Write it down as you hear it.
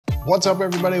What's up,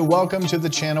 everybody? Welcome to the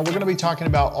channel. We're going to be talking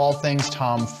about all things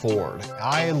Tom Ford.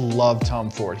 I love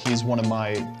Tom Ford. He's one of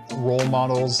my role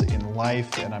models in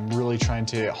life, and I'm really trying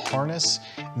to harness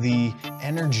the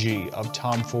energy of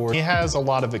Tom Ford. He has a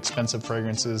lot of expensive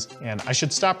fragrances, and I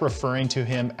should stop referring to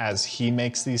him as he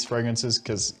makes these fragrances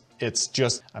because it's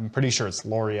just, I'm pretty sure it's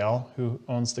L'Oreal who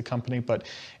owns the company. But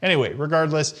anyway,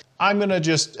 regardless, I'm gonna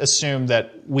just assume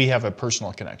that we have a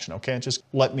personal connection, okay? Just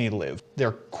let me live.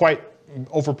 They're quite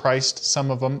overpriced,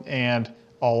 some of them, and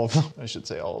all of them, I should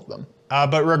say all of them.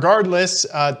 But regardless,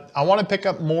 I wanna pick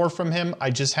up more from him. I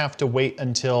just have to wait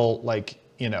until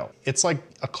it's like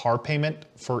a car payment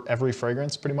for every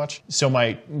fragrance pretty much. So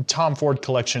my Tom Ford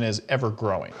collection is ever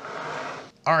growing.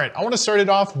 All right, I wanna start it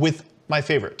off with my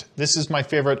favorite. This is my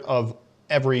favorite of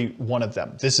every one of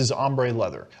them. This is Ombre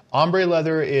Leather. Ombre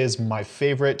Leather is my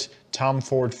favorite Tom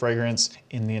Ford fragrance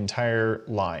in the entire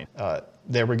line.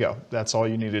 There we go. That's all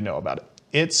you need to know about it.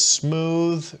 It's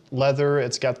smooth leather.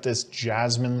 It's got this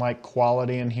jasmine-like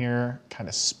quality in here, kind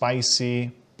of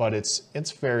spicy, but it's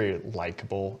very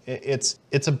likable. It's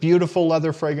a beautiful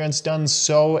leather fragrance done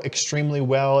so extremely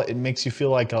well. It makes you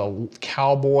feel like a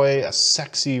cowboy, a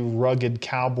sexy, rugged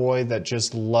cowboy that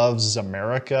just loves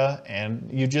America, and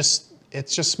it just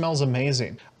smells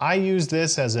amazing. I use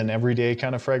this as an everyday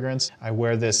kind of fragrance. I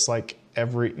wear this like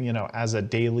as a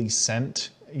daily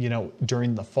scent,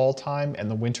 during the fall time and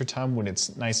the winter time when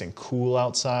it's nice and cool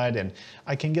outside, and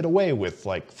I can get away with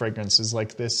like fragrances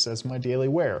like this as my daily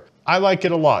wear. I like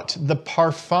it a lot. The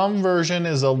Parfum version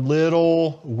is a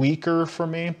little weaker for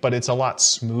me, but it's a lot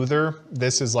smoother.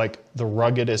 This is like the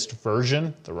ruggedest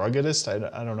version. The ruggedest,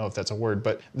 I don't know if that's a word,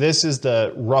 but this is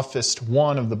the roughest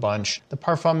one of the bunch. The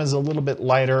Parfum is a little bit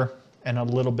lighter and a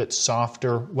little bit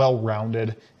softer,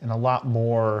 well-rounded, and a lot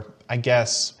more, I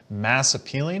guess, mass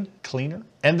appealing, cleaner.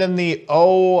 And then the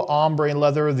Eau Ombre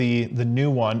Leather, the new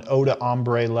one, Eau de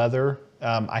Ombre Leather.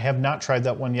 I have not tried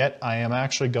that one yet. I am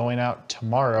actually going out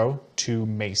tomorrow to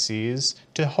Macy's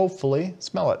to hopefully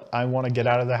smell it. I want to get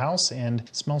out of the house and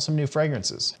smell some new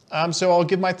fragrances. So I'll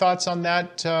give my thoughts on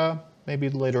that maybe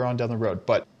later on down the road.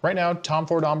 But right now, Tom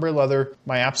Ford Ombre Leather,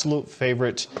 my absolute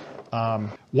favorite.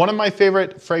 One of my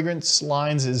favorite fragrance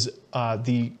lines is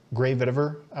the Grey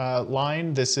Vetiver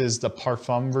line. This is the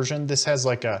Parfum version. This has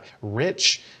like a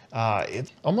rich,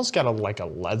 it's almost got like a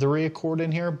leathery accord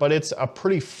in here, but it's a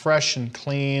pretty fresh and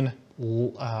clean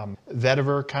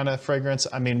vetiver kind of fragrance.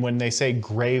 I mean, when they say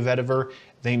Grey Vetiver,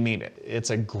 they mean it. It's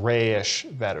a grayish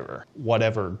vetiver.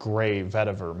 Whatever gray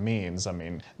vetiver means. I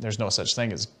mean, there's no such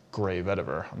thing as Grey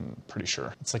Vetiver, I'm pretty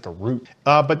sure. It's like a root.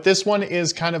 But this one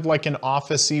is kind of like an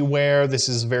office-y wear. This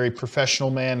is very professional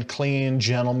man, clean,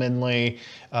 gentlemanly,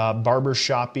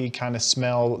 barbershop-y kind of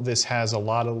smell. This has a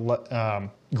lot of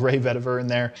Grey Vetiver in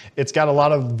there. It's got a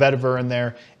lot of vetiver in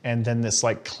there, and then this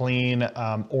like clean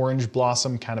orange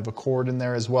blossom kind of accord in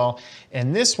there as well.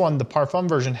 And this one, the Parfum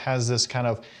version, has this kind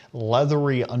of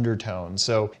leathery undertone.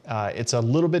 So it's a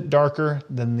little bit darker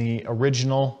than the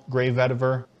original Grey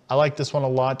Vetiver. I like this one a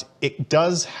lot. It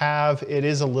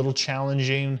is a little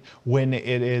challenging when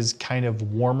it is kind of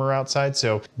warmer outside,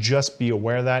 so just be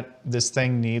aware that this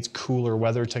thing needs cooler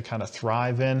weather to kind of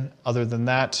thrive in. Other than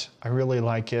that, I really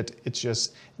like it. It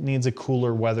just needs a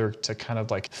cooler weather to kind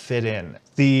of like fit in.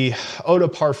 The Eau de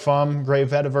Parfum Grey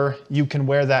Vetiver, you can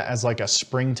wear that as like a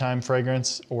springtime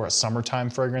fragrance or a summertime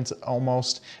fragrance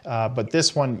almost, but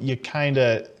this one,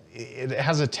 it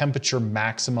has a temperature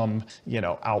maximum,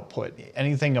 output.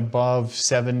 Anything above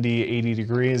 70, 80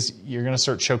 degrees, you're gonna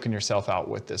start choking yourself out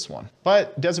with this one.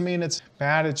 But it doesn't mean it's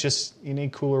bad, it's just you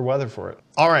need cooler weather for it.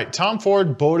 All right, Tom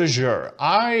Ford Beau de Jour.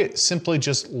 I simply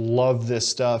just love this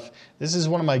stuff. This is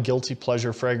one of my guilty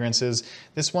pleasure fragrances.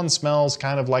 This one smells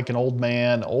kind of like an old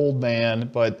man,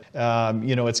 but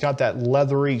it's got that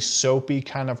leathery, soapy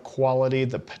kind of quality,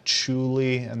 the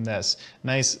patchouli, and this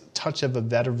nice touch of a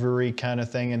vetiver kind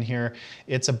of thing in here.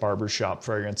 It's a barbershop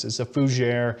fragrance. It's a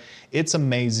fougere. It's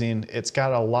amazing. It's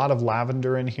got a lot of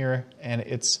lavender in here, and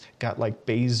it's got like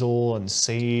basil and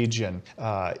sage, and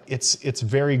it's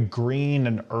very green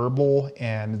and herbal,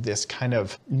 and this kind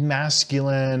of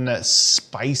masculine,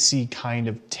 spicy kind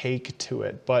of take to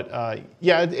it. But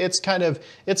yeah,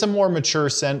 it's a more mature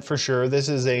scent for sure. This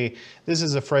is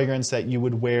a fragrance that you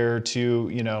would wear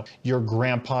to, your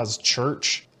grandpa's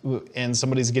church and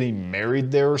somebody's getting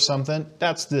married there or something.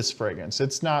 That's this fragrance.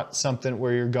 It's not something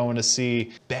where you're going to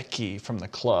see Becky from the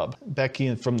club.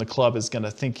 Becky from the club is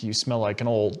gonna think you smell like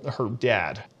her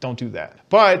dad. Don't do that.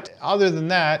 But other than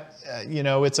that,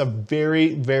 it's a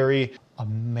very, very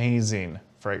amazing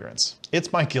fragrance.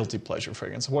 It's my guilty pleasure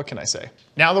fragrance. What can I say?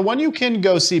 Now, the one you can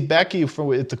go see Becky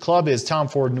at the club is Tom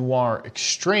Ford Noir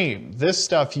Extreme. This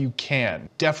stuff you can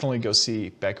definitely go see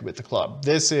Becky with the club.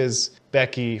 This is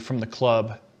Becky from the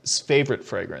club's favorite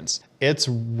fragrance. It's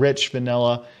rich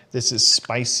vanilla. This is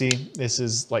spicy. This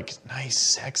is like nice,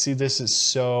 sexy. This is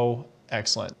so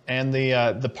excellent. And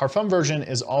the Parfum version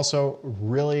is also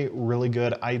really, really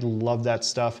good. I love that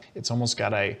stuff. It's almost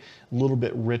got a little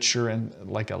bit richer and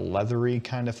like a leathery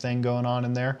kind of thing going on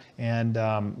in there. And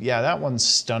yeah, that one's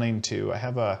stunning too. I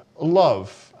have a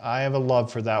love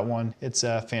for that one. It's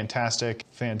a fantastic,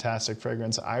 fantastic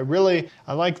fragrance. I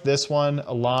like this one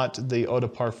a lot, the Eau de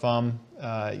Parfum.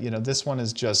 You know, this one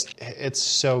is just, it's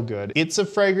so good. It's a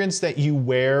fragrance that you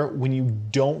wear when you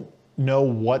don't know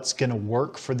what's gonna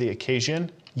work for the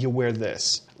occasion. You wear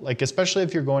this. Like, especially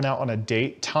if you're going out on a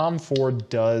date, Tom Ford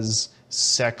does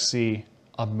sexy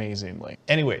amazingly.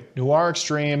 Anyway, Noir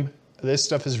Extreme, this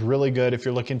stuff is really good if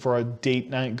you're looking for a date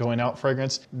night going out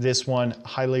fragrance. This one,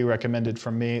 highly recommended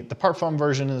from me. The Parfum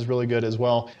version is really good as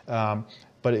well.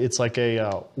 But it's like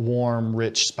a warm,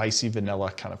 rich, spicy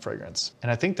vanilla kind of fragrance.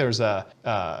 And I think there's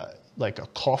like a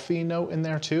coffee note in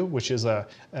there too, which is a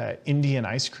Indian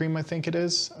ice cream, I think it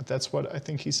is. That's what I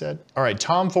think he said. All right,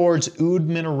 Tom Ford's Oud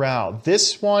Mineral.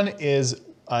 This one is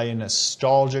a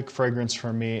nostalgic fragrance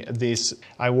for me.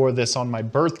 I wore this on my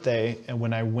birthday, and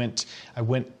when I went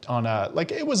on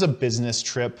it was a business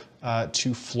trip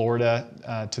to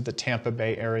Florida, to the Tampa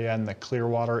Bay area and the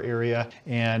Clearwater area.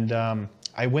 And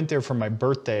I went there for my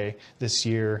birthday this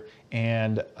year,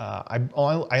 and I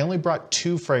only brought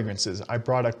 2 fragrances. I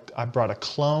brought a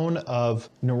clone of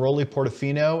Neroli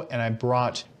Portofino, and I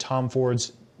brought Tom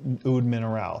Ford's Oud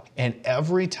Mineral. And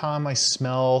every time I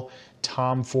smell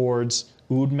Tom Ford's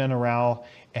Oud Mineral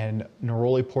and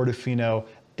Neroli Portofino,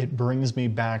 it brings me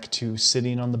back to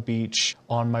sitting on the beach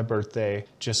on my birthday,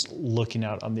 just looking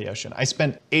out on the ocean. I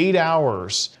spent 8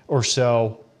 hours or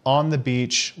so on the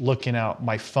beach looking out.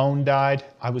 My phone died.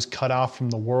 I was cut off from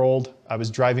the world. I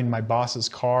was driving my boss's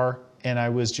car, and I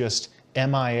was just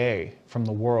MIA from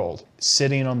the world,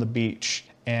 sitting on the beach.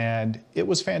 And it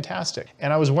was fantastic.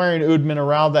 And I was wearing Oud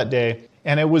Mineral that day,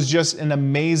 and it was just an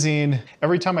amazing,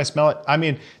 every time I smell it, I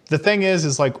mean, the thing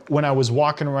is like when I was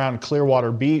walking around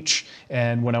Clearwater Beach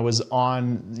and when I was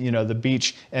on, the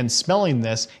beach and smelling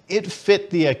this, it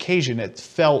fit the occasion. It's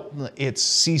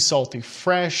sea salty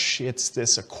fresh. It's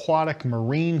this aquatic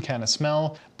marine kind of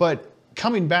smell. But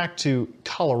coming back to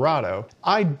Colorado,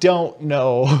 I don't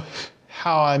know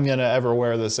how I'm gonna ever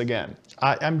wear this again.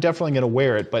 I'm definitely gonna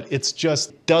wear it, but it's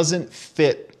just doesn't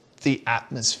fit the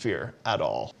atmosphere at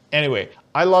all. Anyway,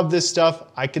 I love this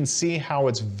stuff. I can see how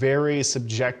it's very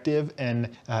subjective and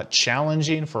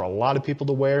challenging for a lot of people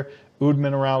to wear. Oud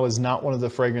Mineral is not one of the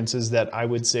fragrances that I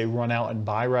would say run out and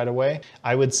buy right away.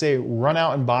 I would say run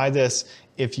out and buy this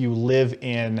if you live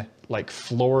in like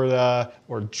Florida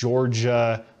or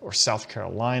Georgia or South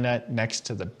Carolina next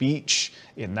to the beach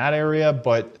in that area,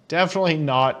 but definitely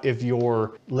not if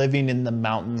you're living in the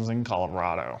mountains in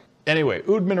Colorado. Anyway,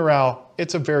 Oud Mineral,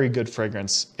 it's a very good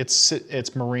fragrance.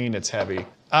 It's marine, it's heavy.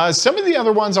 Some of the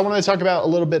other ones I want to talk about a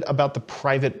little bit about the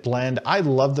private blend. I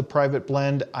love the private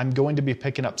blend. I'm going to be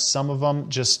picking up some of them,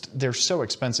 just they're so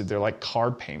expensive. They're like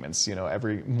card payments,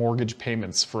 every mortgage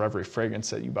payments for every fragrance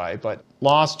that you buy. But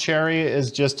Lost Cherry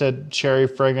is just a cherry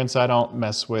fragrance I don't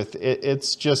mess with.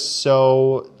 It's just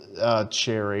so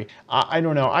cherry. I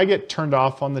don't know. I get turned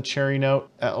off on the cherry note.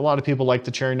 A lot of people like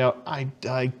the cherry note.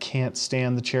 I can't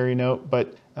stand the cherry note,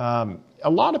 but a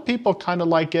lot of people kind of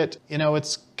like it.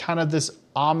 It's kind of this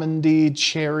almondy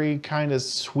cherry kind of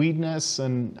sweetness,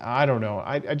 and I don't know.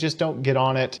 I just don't get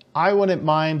on it. I wouldn't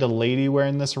mind a lady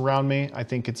wearing this around me. I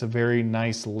think it's a very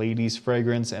nice ladies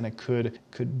fragrance, and it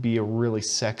could be a really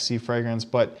sexy fragrance,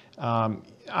 but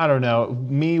I don't know.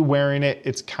 Me wearing it,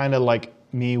 it's kind of like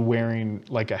me wearing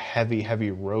like a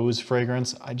heavy rose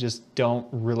fragrance. I just don't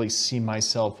really see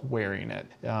myself wearing it.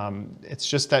 It's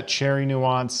just that cherry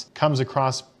nuance comes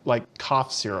across like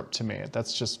cough syrup to me.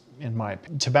 That's just in my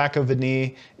opinion. Tobacco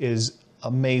Vanille is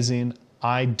amazing.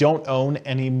 I don't own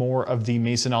any more of the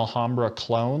Maison Alhambra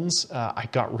clones. I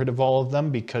got rid of all of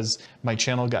them because my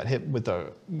channel got hit with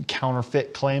a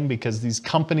counterfeit claim because these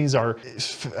companies are,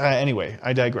 anyway,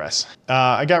 I digress.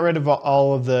 I got rid of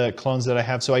all of the clones that I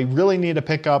have, so I really need to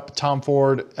pick up Tom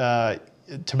Ford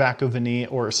Tobacco Vanille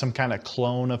or some kind of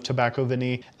clone of Tobacco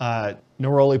Vanille.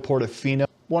 Neroli Portofino.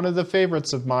 one of the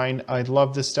favorites of mine. I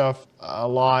love this stuff a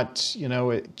lot. You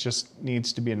know, it just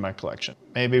needs to be in my collection.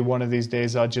 Maybe one of these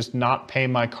days I'll just not pay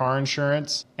my car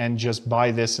insurance and just buy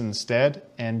this instead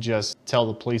and just tell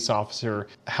the police officer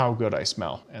how good I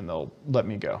smell and they'll let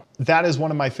me go. That is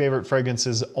one of my favorite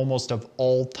fragrances almost of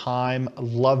all time.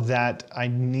 Love that. I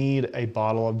need a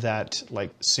bottle of that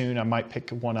like soon. I might pick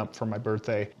one up for my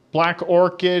birthday. Black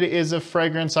Orchid is a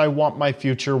fragrance I want my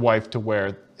future wife to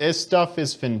wear. This stuff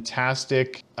is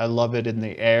fantastic. I love it in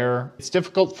the air. It's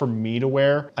difficult for me to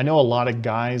wear. I know a lot of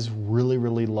guys really,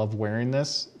 really love wearing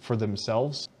this for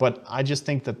themselves, but I just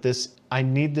think that I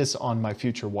need this on my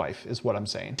future wife is what I'm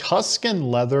saying. Tuscan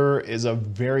leather is a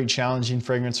very challenging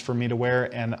fragrance for me to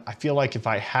wear, and I feel like if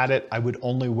I had it, I would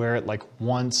only wear it like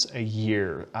once a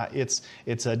year. It's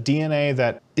a DNA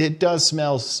that it does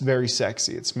smell very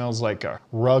sexy. It smells like a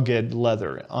rugged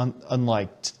leather, unlike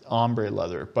ombre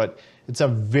leather, but it's a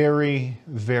very,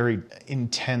 very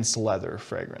intense leather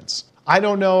fragrance. I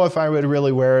don't know if I would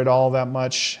really wear it all that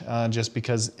much, just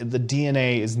because the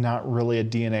DNA is not really a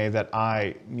DNA that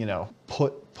I, you know,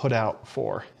 put out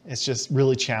for. It's just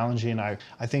really challenging. I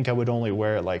think I would only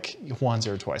wear it like once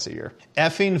or twice a year.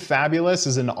 Effing Fabulous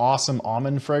is an awesome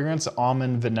almond fragrance,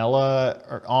 almond vanilla,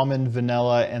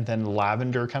 and then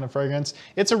lavender kind of fragrance.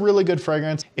 It's a really good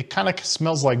fragrance. It kind of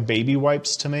smells like baby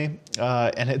wipes to me,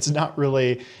 and it's not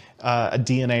really a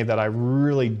DNA that I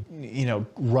really, you know,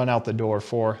 run out the door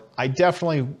for. I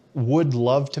definitely would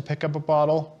love to pick up a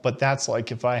bottle, but that's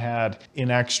like if I had an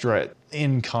extra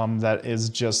income that is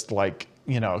just like,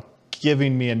 you know,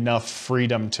 giving me enough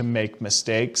freedom to make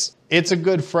mistakes. It's a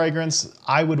good fragrance.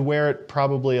 I would wear it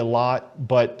probably a lot,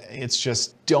 but it's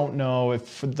just, don't know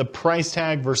if the price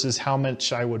tag versus how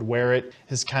much I would wear it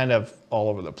is kind of all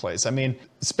over the place. I mean,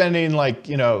 spending like,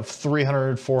 you know,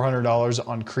 $300, $400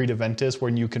 on Creed Aventus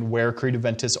when you can wear Creed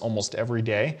Aventus almost every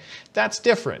day, that's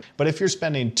different. But if you're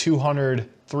spending $200,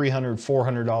 $300,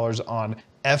 $400 on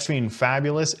Effing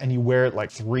Fabulous and you wear it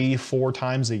like 3-4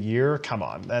 times a year, come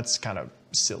on, that's kind of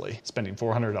silly. Spending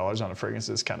 $400 on a fragrance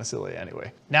is kind of silly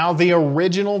anyway. Now the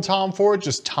original Tom Ford,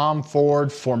 just Tom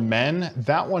Ford for Men,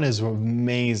 that one is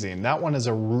amazing. That one is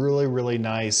a really, really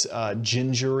nice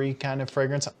gingery kind of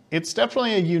fragrance. It's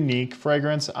definitely a unique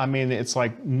fragrance. I mean, it's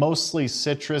like mostly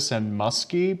citrus and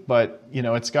musky, but you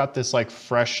know, it's got this like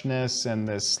freshness and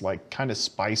this like kind of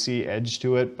spicy edge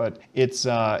to it, but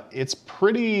it's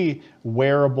pretty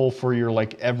wearable for your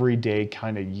like everyday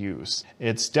kind of use.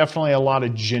 It's definitely a lot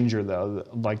of ginger though.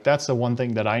 Like that's the one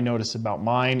thing that I notice about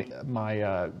mine,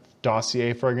 my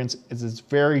Dossier fragrance, is it's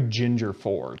very ginger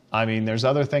forward. I mean, there's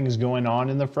other things going on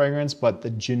in the fragrance, but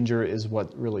the ginger is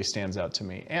what really stands out to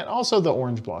me. And also the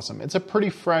orange blossom. It's a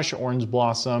pretty fresh orange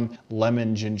blossom,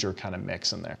 lemon ginger kind of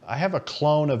mix in there. I have a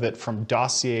clone of it from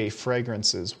Dossier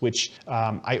Fragrances, which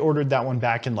I ordered that one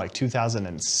back in like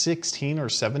 2016 or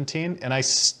 17, and I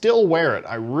still wear it.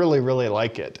 I really, really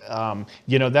like it.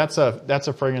 You know, that's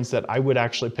a fragrance that I would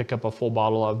actually pick up a full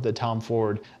bottle of, the Tom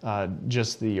Ford,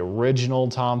 just the original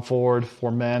Tom Ford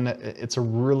for Men. It's a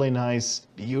really nice,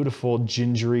 beautiful,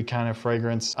 gingery kind of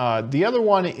fragrance. The other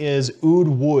one is Oud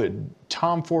Wood.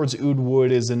 Tom Ford's Oud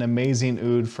Wood is an amazing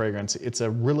oud fragrance. It's a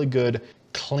really good,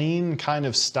 clean kind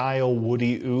of style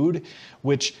woody oud,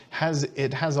 which has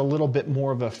a little bit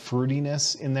more of a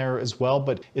fruitiness in there as well,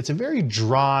 but it's a very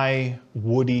dry,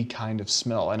 woody kind of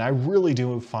smell, and I really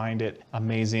do find it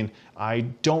amazing. I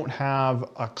don't have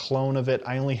a clone of it.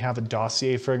 I only have a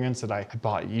Dossier fragrance that I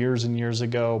bought years and years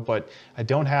ago, but I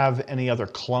don't have any other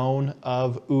clone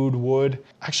of Oud Wood.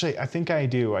 Actually, I think I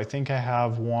do. I think I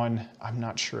have one. I'm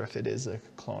not sure if it is a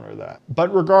clone or that.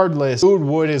 But regardless, Oud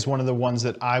Wood is one of the ones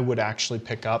that I would actually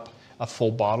pick up a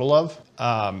full bottle of,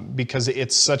 because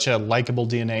it's such a likable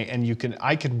DNA, and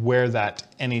I could wear that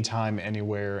anytime,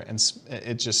 anywhere, and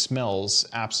it just smells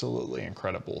absolutely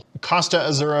incredible. Costa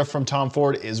Azura from Tom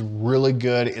Ford is really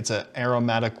good. It's an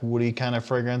aromatic woody kind of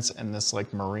fragrance and this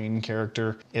like marine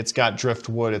character. It's got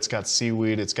driftwood, it's got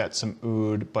seaweed, it's got some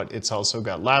oud, but it's also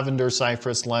got lavender,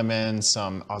 cypress, lemon,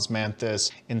 some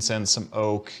osmanthus, incense, some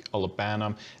oak,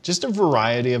 olibanum, just a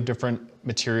variety of different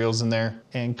materials in there.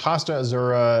 And Costa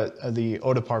Azura, the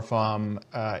eau de parfum,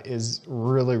 is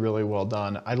really, really well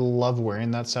done. I love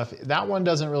wearing that stuff. That one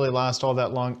doesn't really last all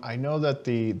that long. I know that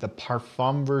the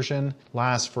parfum version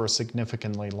lasts for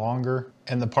significantly longer.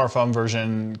 And the Parfum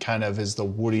version kind of is the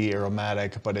woody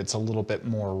aromatic, but it's a little bit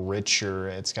more richer.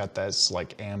 It's got this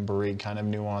like ambery kind of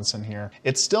nuance in here.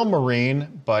 It's still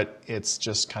marine, but it's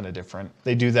just kind of different.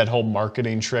 They do that whole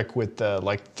marketing trick with the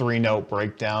like 3-note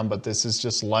breakdown, but this is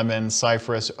just lemon,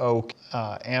 cypress, oak,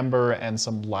 amber, and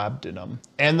some labdanum.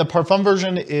 And the Parfum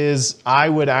version is, I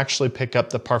would actually pick up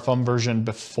the Parfum version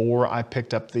before I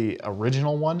picked up the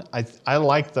original one. I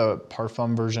like the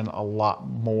Parfum version a lot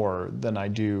more than I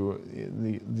do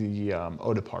the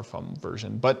Eau de Parfum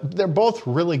version, but they're both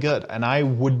really good. And I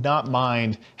would not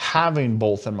mind having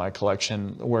both in my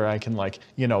collection where I can, like,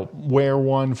 you know, wear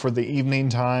one for the evening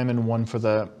time and one for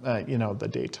the, you know, the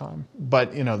daytime.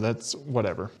 But, you know, that's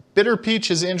whatever. Bitter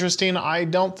peach is interesting. I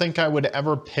don't think I would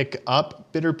ever pick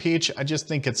up bitter peach. I just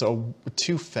think it's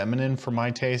too feminine for my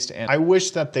taste. And I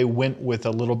wish that they went with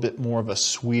a little bit more of a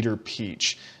sweeter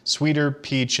peach. Sweeter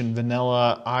peach and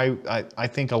vanilla. I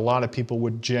think a lot of people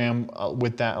would jam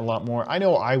with that a lot more. I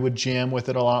know I would jam with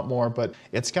it a lot more, but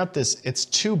it's got this, it's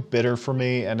too bitter for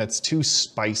me and it's too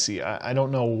spicy. I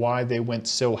don't know why they went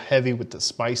so heavy with the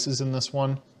spices in this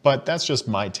one. But that's just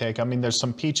my take. I mean, there's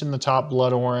some peach in the top,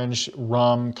 blood orange,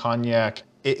 rum, cognac.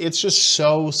 It's just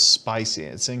so spicy.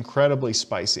 It's incredibly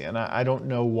spicy. And I don't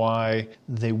know why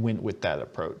they went with that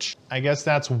approach. I guess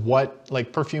that's what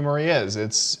like perfumery is.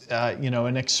 It's, you know,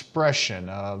 an expression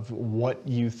of what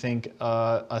you think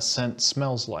a scent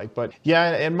smells like. But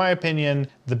yeah, in my opinion,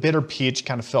 the bitter peach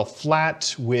kind of fell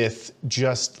flat with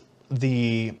just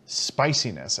the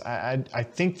spiciness. I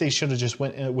think they should have just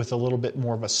went with a little bit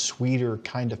more of a sweeter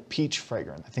kind of peach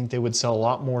fragrance. I think they would sell a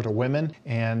lot more to women,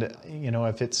 and you know,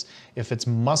 if it's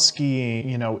musky,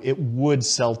 you know, it would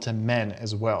sell to men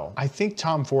as well. I think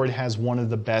Tom Ford has one of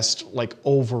the best like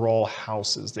overall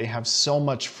houses. They have so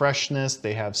much freshness,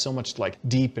 they have so much like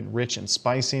deep and rich and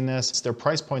spiciness. Their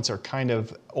price points are kind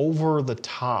of over the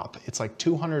top. It's like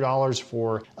 $200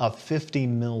 for a 50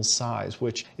 ml size,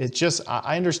 which it's just,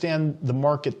 I understand the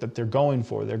market that they're going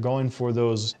for. They're going for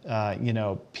those, you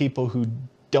know, people who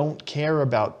don't care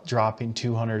about dropping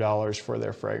 $200 for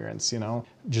their fragrance, you know,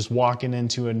 just walking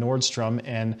into a Nordstrom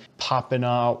and popping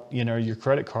out, you know, your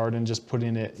credit card and just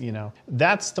putting it, you know,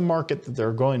 that's the market that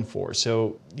they're going for.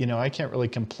 So, you know, I can't really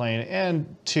complain.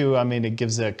 And two, I mean, it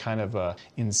gives a kind of a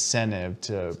incentive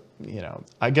to, you know,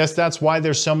 I guess that's why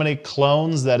there's so many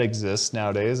clones that exist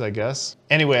nowadays, I guess.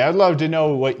 Anyway, I'd love to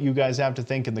know what you guys have to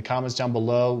think in the comments down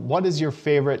below. What is your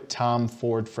favorite Tom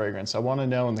Ford fragrance? I want to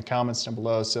know in the comments down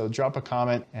below, so drop a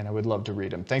comment and I would love to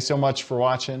read them. Thanks so much for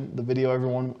watching the video,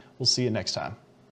 everyone. We'll see you next time.